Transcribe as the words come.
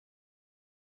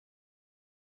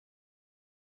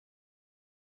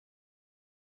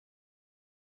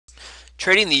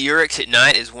Trading the Eurex at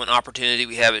night is one opportunity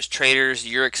we have as traders.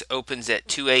 Eurex opens at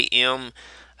 2 a.m.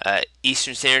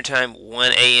 Eastern Standard Time,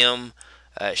 1 a.m.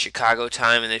 Chicago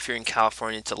time, and if you're in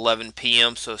California, it's 11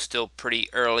 p.m. So still pretty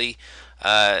early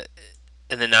uh,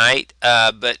 in the night.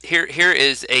 But here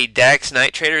is a DAX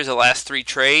night trader. The last three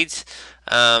trades.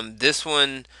 This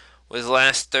one was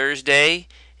last Thursday,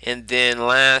 and then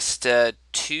last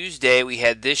Tuesday we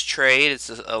had this trade.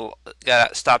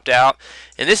 Got stopped out,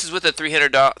 and this is with a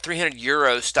 300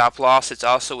 euro stop loss. It's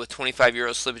also with 25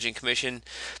 euro slippage and commission.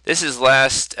 This is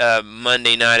last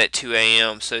Monday night at 2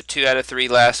 a.m. So 2 out of 3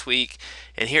 last week.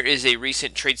 And here is a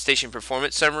recent TradeStation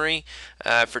performance summary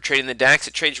for trading the DAX.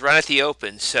 It trades right at the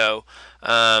open, so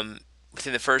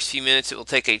within the first few minutes it will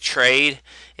take a trade,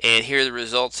 and here are the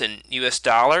results in US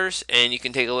dollars, and you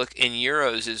can take a look in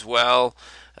euros as well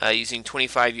using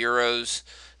 25 euros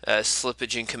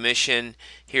slippage and commission.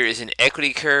 Here is an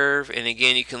equity curve, and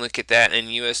again you can look at that in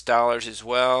US dollars as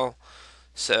well.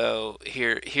 So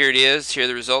here it is. Here are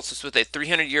the results. It's with a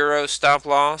 300 euro stop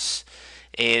loss,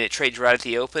 and it trades right at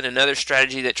the open. Another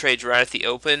strategy that trades right at the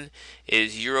open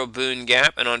is Euro Boon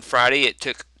Gap, and on Friday it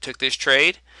took this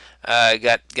trade,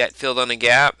 got filled on the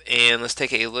gap, and let's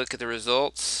take a look at the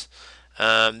results.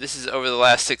 This is over the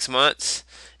last 6 months,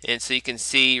 and so you can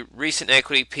see recent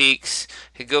equity peaks.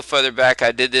 Could go further back.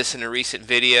 I did this in a recent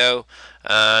video.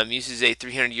 Uses a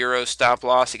 300 euro stop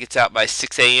loss. It gets out by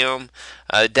 6 a.m.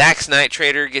 DAX Night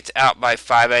Trader gets out by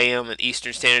 5 a.m. at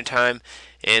Eastern Standard Time,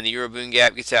 and the Euroboon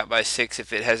Gap gets out by 6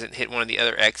 if it hasn't hit one of the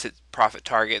other exit profit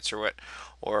targets or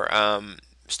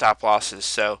stop losses.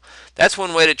 So that's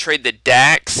one way to trade the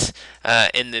DAX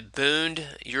and the Bund,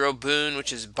 Euro Bund,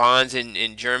 which is bonds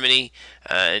in Germany,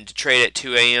 and to trade at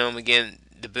 2 a.m. Again,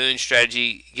 the Bund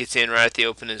strategy gets in right at the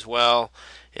open as well.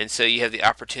 And so you have the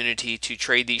opportunity to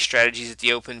trade these strategies at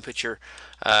the open, put your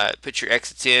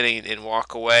exits in and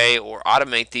walk away, or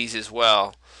automate these as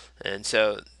well. And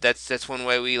so that's one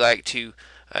way we like to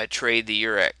trade the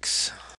Eurex.